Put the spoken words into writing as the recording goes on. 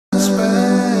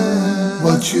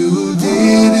what you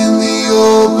did in the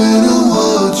open and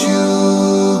what you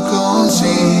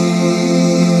concealed.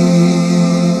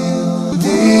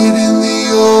 Did in the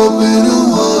open and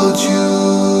what you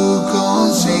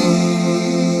concealed.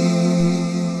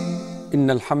 إن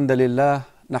الحمد لله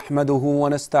نحمده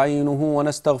ونستعينه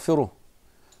ونستغفره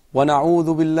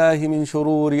ونعوذ بالله من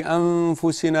شرور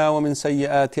أنفسنا ومن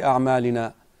سيئات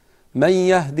أعمالنا. من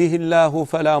يهده الله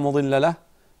فلا مضل له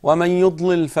ومن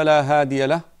يضلل فلا هادي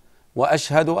له،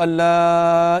 وأشهد أن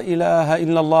لا إله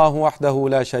إلا الله وحده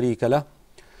لا شريك له،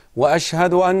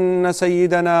 وأشهد أن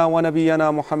سيدنا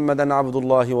ونبينا محمدا عبد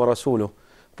الله ورسوله.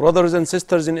 Brothers and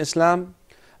sisters in Islam,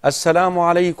 Assalamu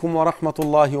alaikum wa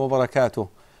rahmatullahi wa barakatuh,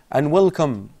 and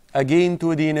welcome again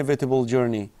to the inevitable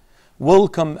journey.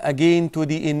 Welcome again to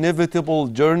the inevitable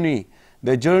journey,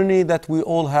 the journey that we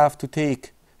all have to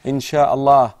take,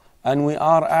 insha'Allah, and we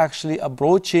are actually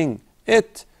approaching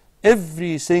it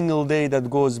every single day that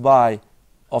goes by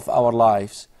of our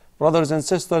lives. Brothers and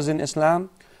sisters in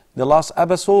Islam, the last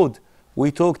episode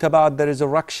we talked about the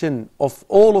resurrection of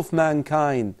all of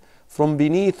mankind from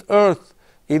beneath earth.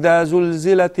 إِذَا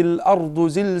زُلْزِلَتِ الْأَرْضُ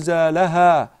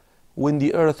زِلْزَالَهَا, when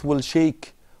the earth will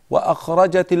shake.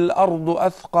 وَأَخْرَجَتِ الْأَرْضُ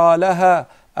أَثْقَالَهَا,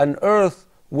 and earth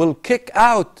will kick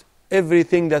out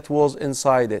everything that was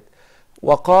inside it.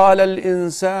 وَقَالَ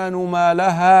الْإِنسَانُ مَا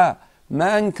لَهَا,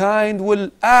 mankind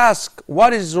will ask,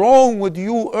 what is wrong with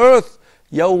you, earth?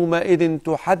 يَوْمَئِذٍ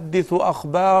تُحَدِّثُ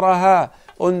أَخْبَارَهَا,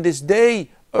 on this day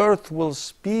earth will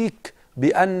speak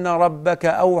بِأَنَّ رَبَّكَ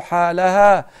أَوْحَى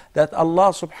لَهَا, that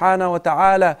Allah subhanahu wa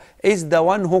ta'ala is the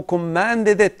one who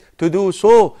commanded it to do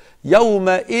so.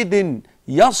 يَوْمَئِذٍ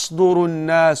يَصْدُرُ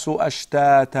النَّاسُ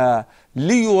أَشْتَاتًا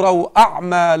لِيُرَوْا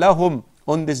أَعْمَالَهُمْ,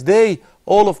 on this day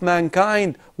all of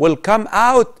mankind will come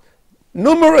out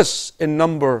numerous in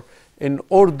number in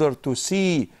order to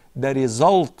see the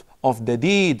result of the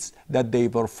deeds that they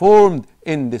performed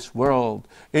in this world,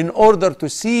 in order to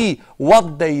see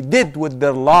what they did with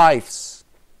their lives.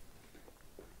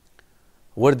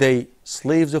 Were they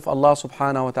slaves of Allah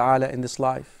subhanahu wa ta'ala in this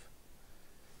life?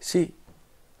 See,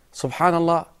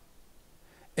 subhanallah,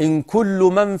 إن كل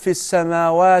من في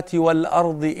السماوات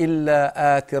والأرض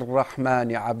إلا آتي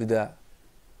الرحمن عبدا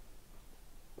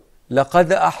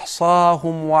لقد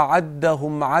أحصاهم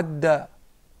وعدهم عدا.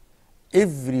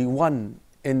 Everyone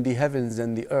in the heavens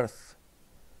and the earth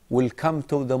will come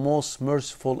to the most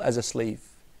merciful as a slave.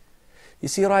 You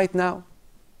see, right now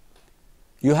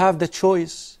you have the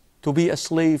choice to be a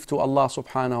slave to Allah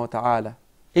subhanahu wa ta'ala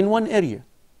in one area,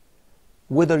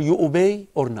 whether you obey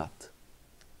or not.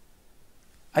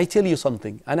 I tell you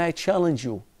something, and I challenge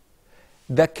you,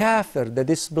 the kafir, the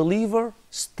disbeliever,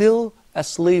 still a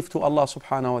slave to Allah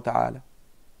subhanahu wa ta'ala.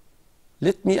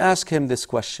 Let me ask him these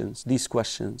questions.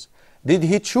 Did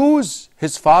he choose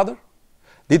his father?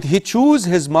 Did he choose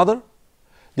his mother?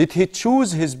 Did he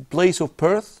choose his place of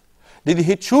birth? Did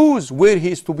he choose where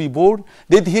he is to be born?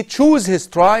 Did he choose his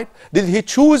tribe? Did he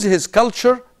choose his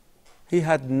culture? He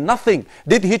had nothing.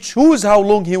 Did he choose how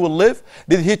long he will live?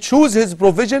 Did he choose his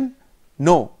provision?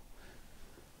 No.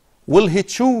 Will he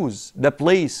choose the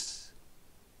place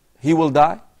he will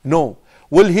die? No.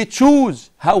 Will he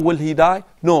choose how will he die?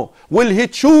 No. Will he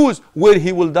choose where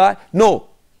he will die? No.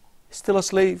 Still a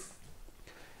slave.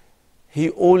 He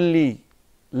only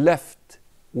left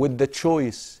with the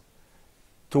choice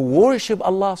to worship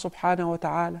Allah subhanahu wa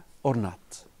ta'ala or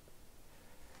not.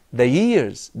 The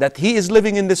years that he is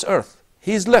living in this earth,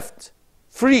 he is left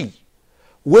free,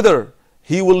 whether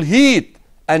he will heed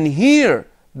and hear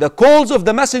the calls of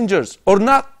the messengers or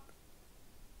not,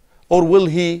 or will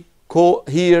he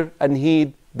hear and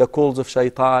heed the calls of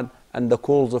shaitan and the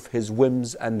calls of his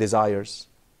whims and desires.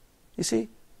 You see,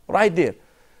 right there,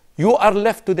 you are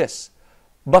left to this.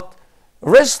 But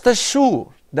rest assured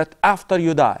that after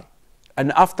you die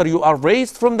and after you are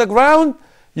raised from the ground,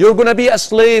 you're going to be a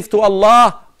slave to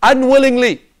Allah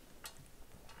unwillingly.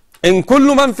 إن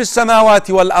كل من في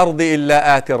السماوات والأرض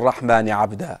إلا آتي الرحمن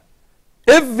عبدا.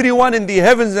 Everyone in the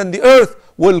heavens and the earth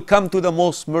will come to the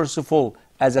most merciful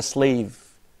as a slave.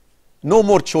 No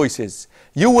more choices.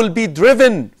 You will be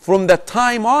driven from that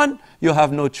time on. You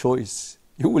have no choice.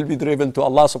 You will be driven to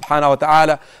Allah subhanahu wa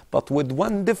ta'ala, but with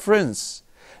one difference,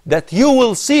 that you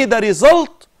will see the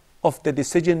result of the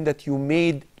decision that you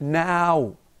made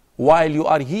now while you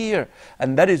are here.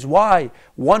 And that is why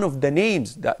one of the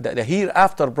names, the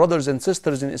hereafter, brothers and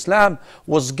sisters in Islam,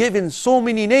 was given so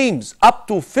many names, up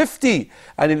to 50.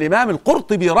 And Imam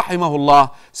al-Qurtubi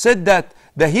rahimahullah said that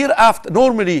the hereafter,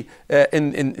 normally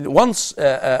once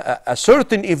a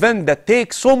certain event that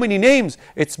takes so many names,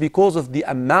 it's because of the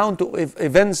amount of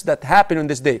events that happen on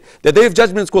this day. The day of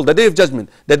judgment is called the day of judgment,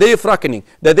 the day of reckoning,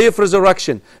 the day of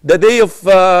resurrection, the day of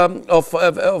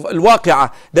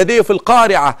al-waqi'ah, the day of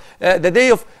al-qari'ah, the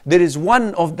day of, there is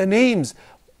one of the names,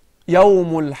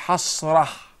 Yawmul Hasrah,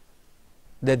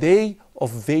 the day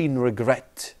of vain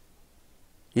regret.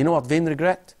 You know what vain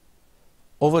regret?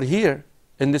 Over here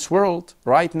in this world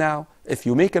right now, if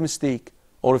you make a mistake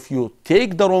or if you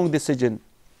take the wrong decision,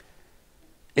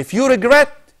 if you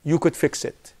regret, you could fix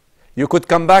it. You could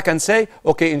come back and say,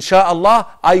 okay, inshallah,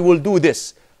 I will do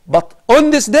this. But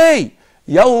on this day,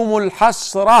 Yawmul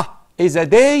Hasrah is a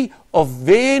day of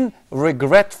vain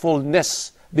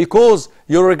regretfulness, because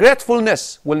your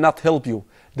regretfulness will not help you.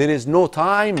 There is no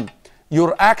time.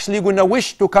 You're actually going to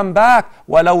wish to come back.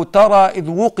 وَلَوْ تَرَى إِذْ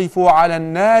وُقِفُوا عَلَى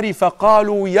النَّارِ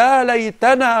فَقَالُوا يَا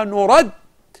لَيْتَنَا نُرَدْ.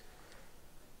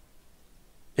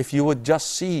 If you would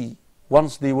just see,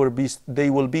 once they will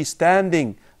be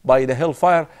standing by the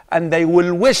hellfire, and they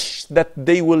will wish that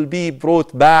they will be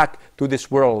brought back to this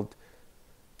world.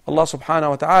 Allah subhanahu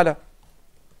wa ta'ala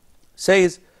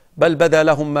says, بَلْ بَدَى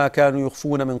لَهُمْ مَا كَانُوا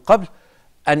يُخْفُونَ مِنْ قَبْلِ.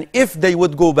 And if they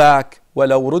would go back,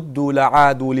 وَلَوْ رُدُّوا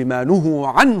لَعَادُوا لِمَا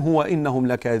نُهُوا عَنْهُ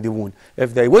وَإِنَّهُمْ لَكَاذِبُونَ.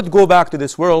 If they would go back to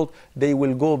this world, they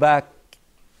will go back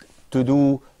to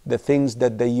do the things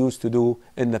that they used to do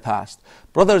in the past.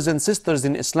 Brothers and sisters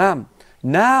in Islam,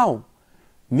 now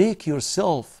make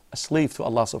yourself a slave to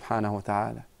Allah subhanahu wa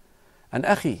ta'ala. And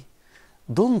akhi,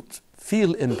 don't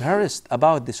feel embarrassed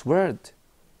about this word.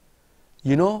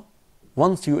 You know,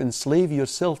 once you enslave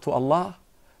yourself to Allah,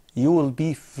 you will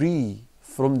be free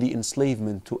from the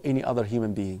enslavement to any other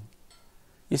human being.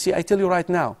 You see, I tell you right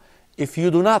now, if you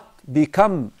do not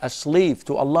become a slave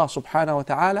to Allah subhanahu wa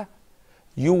ta'ala,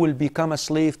 you will become a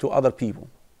slave to other people.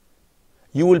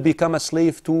 You will become a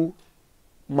slave to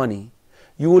money.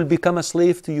 You will become a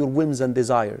slave to your whims and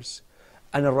desires.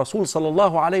 And Rasul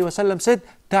sallallahu alayhi wa sallam said,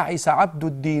 تعس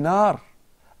عبد الدينار,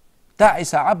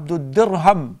 تعس عبد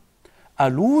الدرهم. A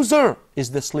loser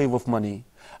is the slave of money.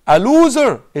 A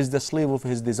loser is the slave of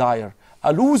his desire.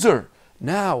 A loser.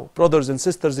 Now, brothers and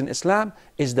sisters in Islam,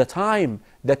 is the time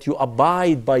that you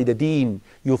abide by the deen.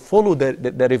 You follow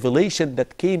the revelation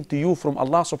that came to you from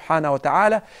Allah subhanahu wa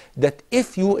ta'ala, that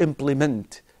if you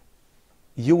implement,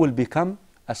 you will become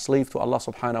a slave to Allah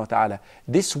subhanahu wa ta'ala.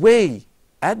 This way,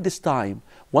 at this time,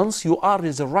 once you are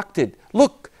resurrected,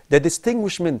 look, the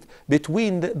distinguishment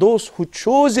between those who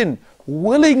chosen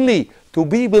willingly to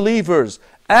be believers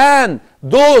and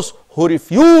those who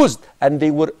refused and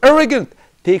they were arrogant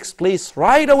takes place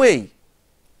right away.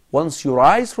 Once you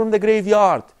rise from the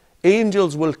graveyard,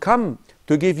 angels will come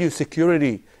to give you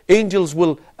security. Angels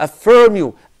will affirm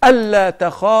you. أَلَّا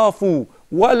تَخَافُوا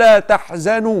وَلَا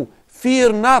تَحْزَنُوا.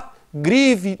 Fear not,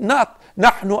 grieve not.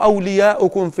 نَحْنُ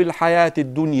أَوْلِيَاؤُكُمْ فِي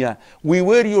الْحَيَاةِ الدُّنْيَا. We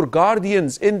were your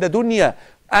guardians in the dunya,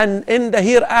 and in the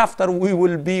hereafter we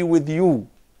will be with you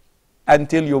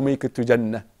until you make it to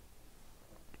Jannah.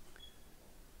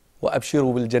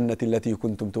 وَأَبْشِرُوا بِالْجَنَّةِ الَّتِي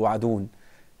كُنْتُمْ تُوعَدُونَ.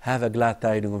 Have a glad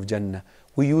tidings of Jannah.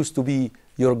 We used to be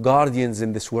your guardians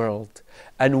in this world,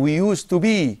 and we used to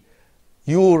be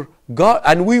your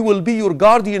and we will be your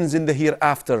guardians in the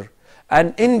hereafter.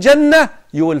 And in Jannah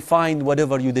you will find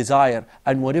whatever you desire,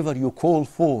 and whatever you call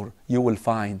for you will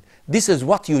find. This is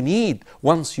what you need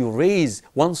once you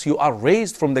are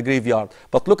raised from the graveyard.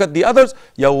 But look at the others.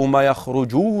 يَوْمَ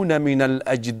يَخْرُجُونَ مِنَ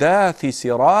الْأَجْدَاثِ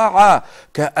سِرَاعًا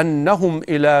كَأَنَّهُمْ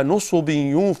إِلَى نُصُبٍ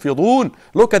يُوفِضُونَ.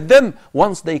 Look at them.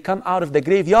 Once they come out of the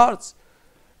graveyards,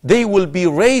 they will be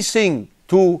racing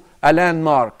to a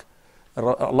landmark.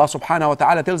 Allah subhanahu wa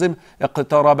ta'ala tells him,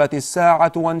 اقتربت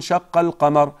الساعة وانشق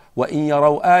القمر وإن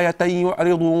يروا آية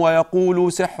يعرضوا ويقولوا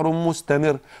سحر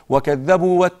مستمر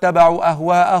وكذبوا واتبعوا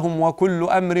أهواءهم وكل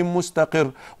أمر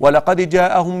مستقر ولقد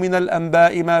جاءهم من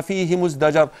الأنباء ما فيه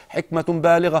مزدجر حكمة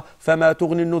بالغة فما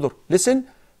تغني النذر. Listen,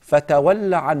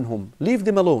 فتول عنهم. Leave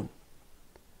them alone.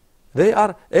 They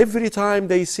are, every time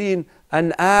they seen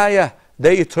an ayah,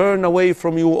 they turn away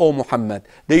from you, O Muhammad.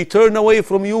 They turn away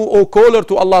from you, O caller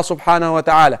to Allah subhanahu wa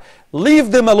ta'ala.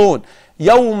 Leave them alone.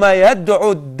 يَوْمَ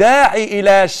يَدْعُ الدَّاعِ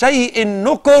إِلَى شَيْءٍ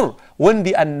نُكُرٍ. When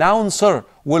the announcer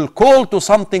will call to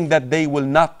something that they will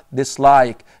not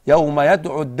dislike. يَوْمَ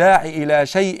يَدْعُ الدَّاعِ إِلَى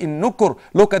شَيْءٍ نُكُرٍ.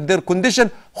 Look at their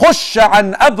condition. خُشَّ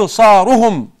عَنْ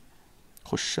أَبْصَارُهُمْ.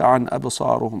 خُشَّ عَنْ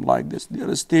أَبْصَارُهُمْ. Like this, they are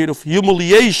a state of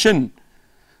humiliation.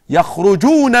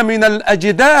 يخرجون من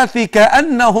الأجداث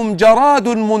كأنهم جراد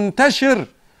منتشر.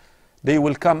 They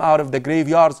will come out of the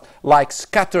graveyards like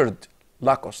scattered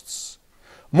locusts.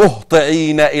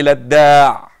 مهطعين إلى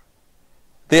الداع.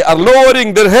 they are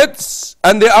lowering their heads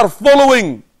and they are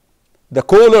following the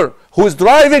caller who is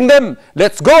driving them.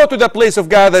 Let's go to the place of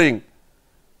gathering.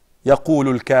 يقول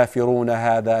الكافرون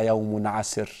هذا يوم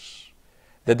عسر.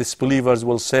 The disbelievers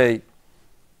will say,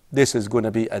 this is going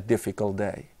to be a difficult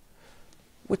day.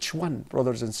 Which one,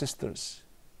 brothers and sisters,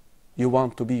 you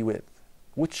want to be with?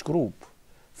 Which group?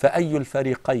 فأي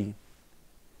الفريقين?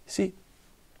 See,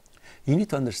 you need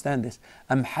to understand this.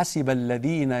 أم حسب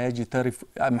الذين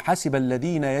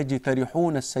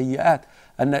يجترحون السيئات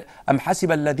أم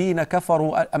حسب الذين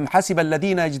كفروا أم حسب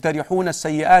الذين يجترحون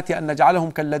السيئات أن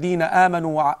نجعلهم كالذين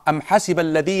آمنوا أم حسب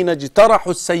الذين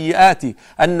اجترحوا السيئات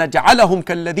أن نجعلهم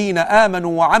كالذين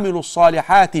آمنوا وعملوا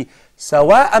الصالحات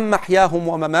سواء محياهم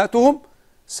ومماتهم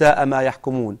ساء ما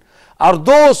يحكمون. Are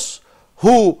those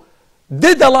who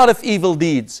did a lot of evil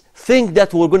deeds think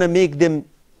that we're going to make them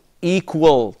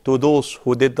equal to those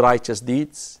who did righteous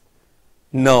deeds?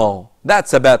 No,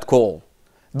 that's a bad call.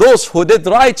 Those who did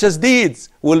righteous deeds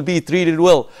will be treated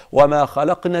well. وَمَا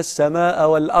خَلَقْنَا السَّمَاءَ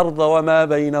وَالْأَرْضَ وَمَا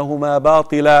بَيْنَهُمَا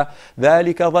بَاطِلًا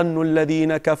ذَلِكَ ظَنُّ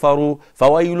الَّذِينَ كَفَرُوا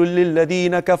فَوَيْلٌ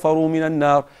لِلَّذِينَ كَفَرُوا مِنَ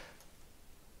النَّارِ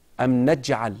أَمْ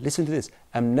نَجْعَلْ Listen to this.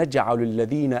 أَمْ نَجْعَلُ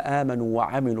الَّذِينَ آمَنُوا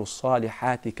وَعَمِلُوا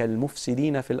الصَّالِحَاتِ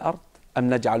كَالْمُفْسِدِينَ فِي الْأَرْضِ أَمْ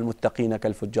نَجْعَلُ الْمُتَّقِينَ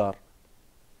كَالْفُجَّارِ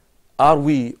Are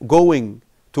we going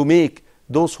to make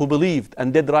those who believed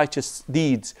and did righteous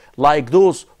deeds like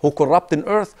those who corrupt in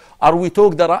earth? Are we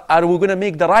going to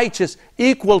make the righteous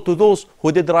equal to those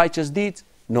who did righteous deeds?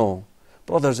 No.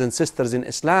 Brothers and sisters in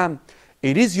Islam,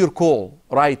 it is your call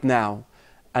right now,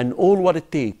 and all what it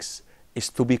takes is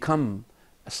to become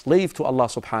a slave to Allah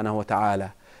subhanahu wa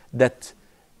ta'ala, that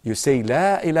you say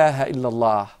La ilaha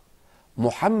illallah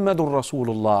Muhammadur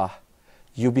Rasulullah.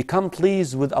 You become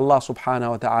pleased with Allah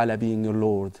subhanahu wa ta'ala being your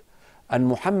Lord, and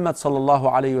Muhammad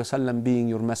sallallahu alayhi wa sallam being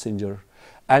your messenger,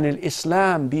 and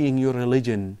Islam being your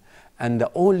religion. And the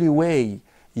only way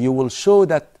you will show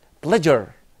that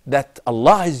pleasure that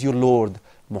Allah is your Lord,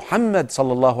 Muhammad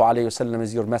sallallahu alayhi wa sallam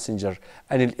is your messenger,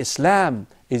 and Islam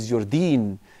is your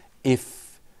deen,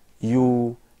 if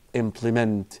you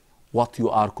implement what you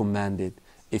are commanded.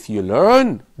 If you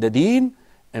learn the deen,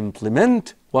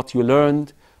 implement what you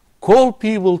learned, call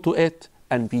people to it,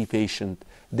 and be patient.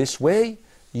 This way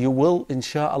you will,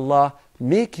 insha'Allah,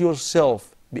 make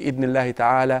yourself, bi'idhnillahi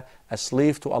ta'ala, a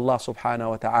slave to Allah subhanahu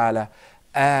wa ta'ala.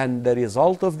 And the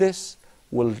result of this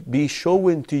will be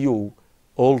shown to you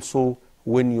also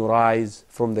when you rise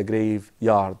from the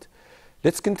graveyard.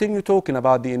 Let's continue talking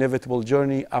about the inevitable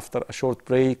journey after a short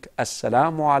break.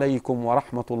 Assalamu alaikum wa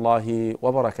rahmatullahi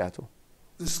wa barakatuh.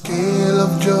 The scale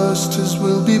of justice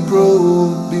will be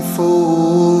broke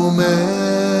before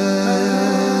man.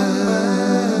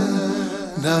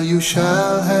 Now you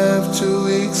shall have to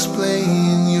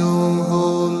explain your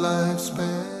whole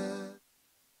lifespan.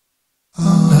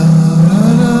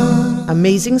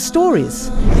 Amazing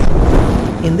stories.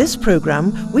 In this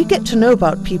program, we get to know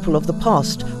about people of the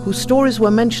past whose stories were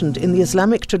mentioned in the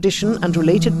Islamic tradition and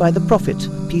related by the Prophet,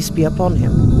 peace be upon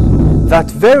him. That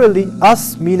verily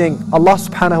us, meaning Allah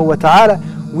subhanahu wa ta'ala,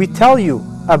 we tell you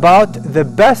about the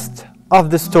best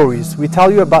of the stories. We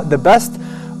tell you about the best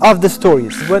of the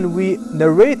stories. When we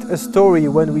narrate a story,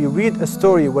 when we read a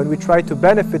story, when we try to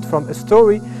benefit from a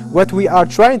story, what we are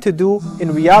trying to do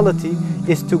in reality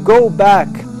is to go back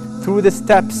through the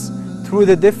steps, through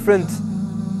the different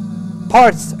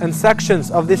parts and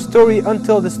sections of this story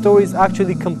until the story is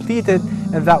actually completed,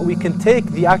 and that we can take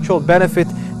the actual benefit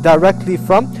directly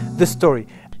from the story.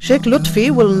 Sheikh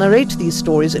Lutfi will narrate these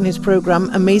stories in his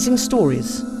program Amazing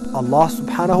Stories. Allah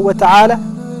subhanahu wa ta'ala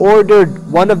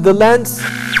ordered one of the lands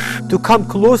to come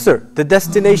closer, the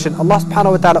destination. Allah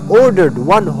subhanahu wa ta'ala ordered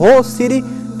one whole city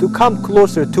to come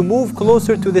closer, to move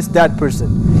closer to this dead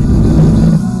person.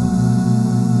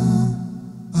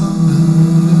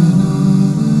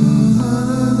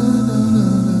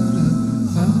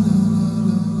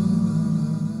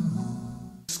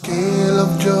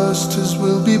 Justice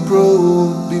will be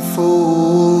broke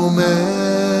before man.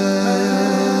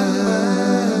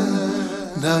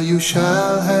 Now you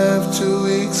shall have to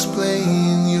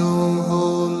explain your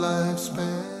whole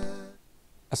lifespan.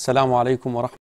 Assalamu alaikum wa rahmatullahi.